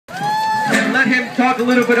let him talk a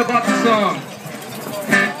little bit about the song.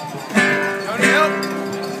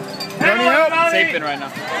 Sept right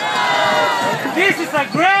now. This is a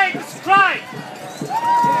great strike.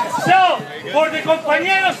 So, for the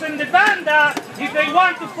compañeros in the banda, if they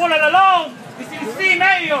want to follow along, it's in C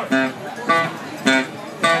major.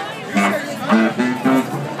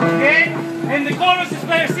 Okay? And the chorus is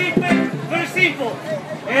very simple, very simple.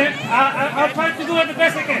 And I'll try to do it the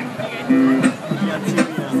best I can.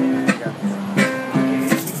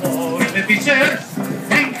 For the teachers,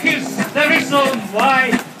 and here's the reason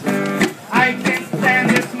why I can't stand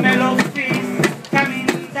the smell of fish coming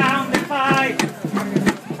down the pipe.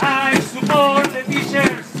 I support the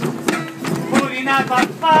teachers putting up a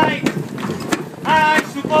fight. I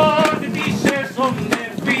support the teachers on the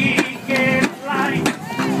picket line.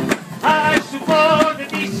 I support the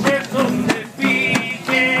teachers on the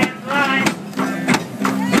picket line.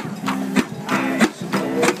 I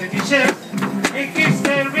support the teachers, and here's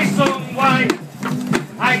the reason why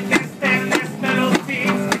I can't stand the smell of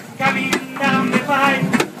fish coming down the pipe.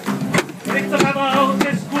 They talk about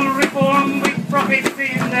the school reform with profits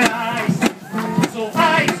in their eyes. So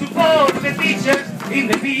I support the teachers in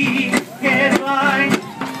the picket line.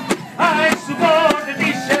 I support the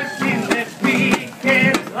teachers in the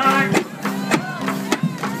picket line.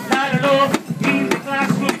 Not alone in the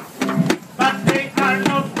classroom, but they are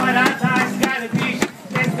not paradise. Gotta teach,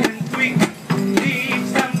 test and tweak. Leave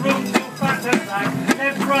some room to fantasize.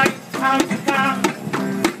 Left, right, how to count.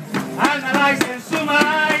 Analyze and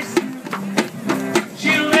summarize.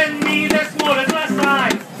 Children need a smaller class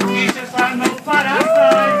size. Teachers are no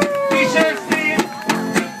parasites.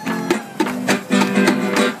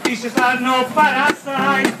 Teachers are no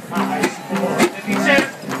parasites. I support the teachers,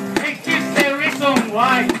 and here's the reason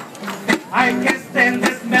why I can't stand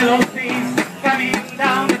the smell of things coming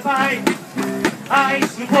down the pipe. I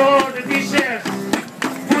support the teachers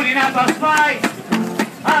putting up a fight.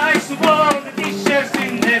 I support the teachers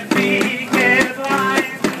in the picket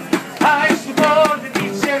line. I support the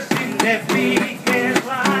teachers in the picket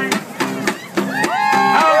line.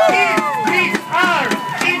 Our kids need art,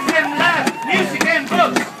 kids and lab, music and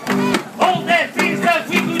books. All the things that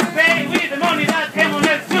we could pay with the money that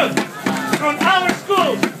M&S took from our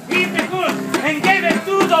schools in the hood and gave it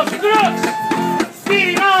to those crooks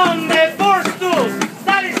sitting on the board stools.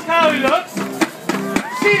 That is how it looks.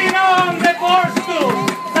 Sitting on the board stools.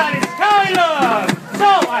 That is how it looks. So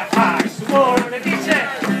I support the teacher,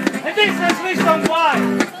 and this is the reason why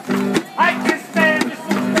I can't stand the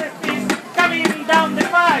successes coming down the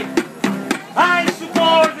pipe. I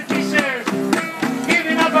support the teachers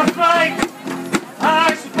giving up a fight.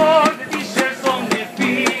 I support the teachers on the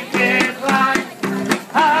picket line.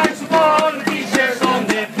 I support the teachers on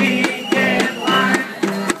the picket line.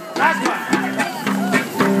 Last one.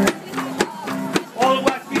 All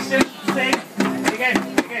what teachers say, again.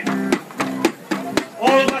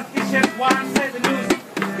 All what teachers want said the news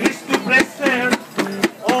is to preserve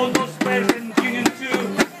all those present union too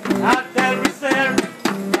at their reserve.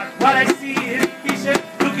 But what I see is teachers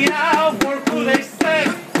looking out for who they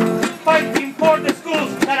serve, fighting for the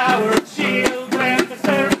schools that our children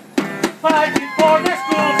deserve, fighting for the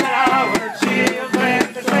schools that our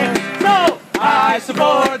children deserve. So I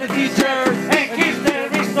support the teachers, and here's the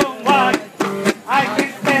reason why I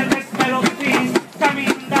can't stand the smell of things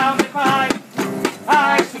coming down the pipe.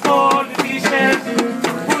 I support the teachers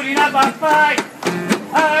putting up a fight.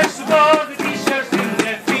 I support the teachers in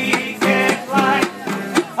the picket line.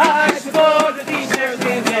 I support the teachers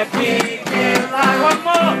in the picket line. One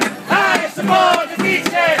more. I support the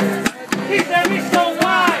teachers. It's the reason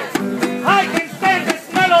why I can stand the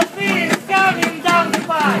smell of things coming down the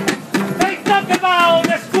pipe. They talk about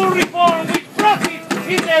the school reform with profit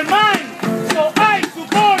in their mind.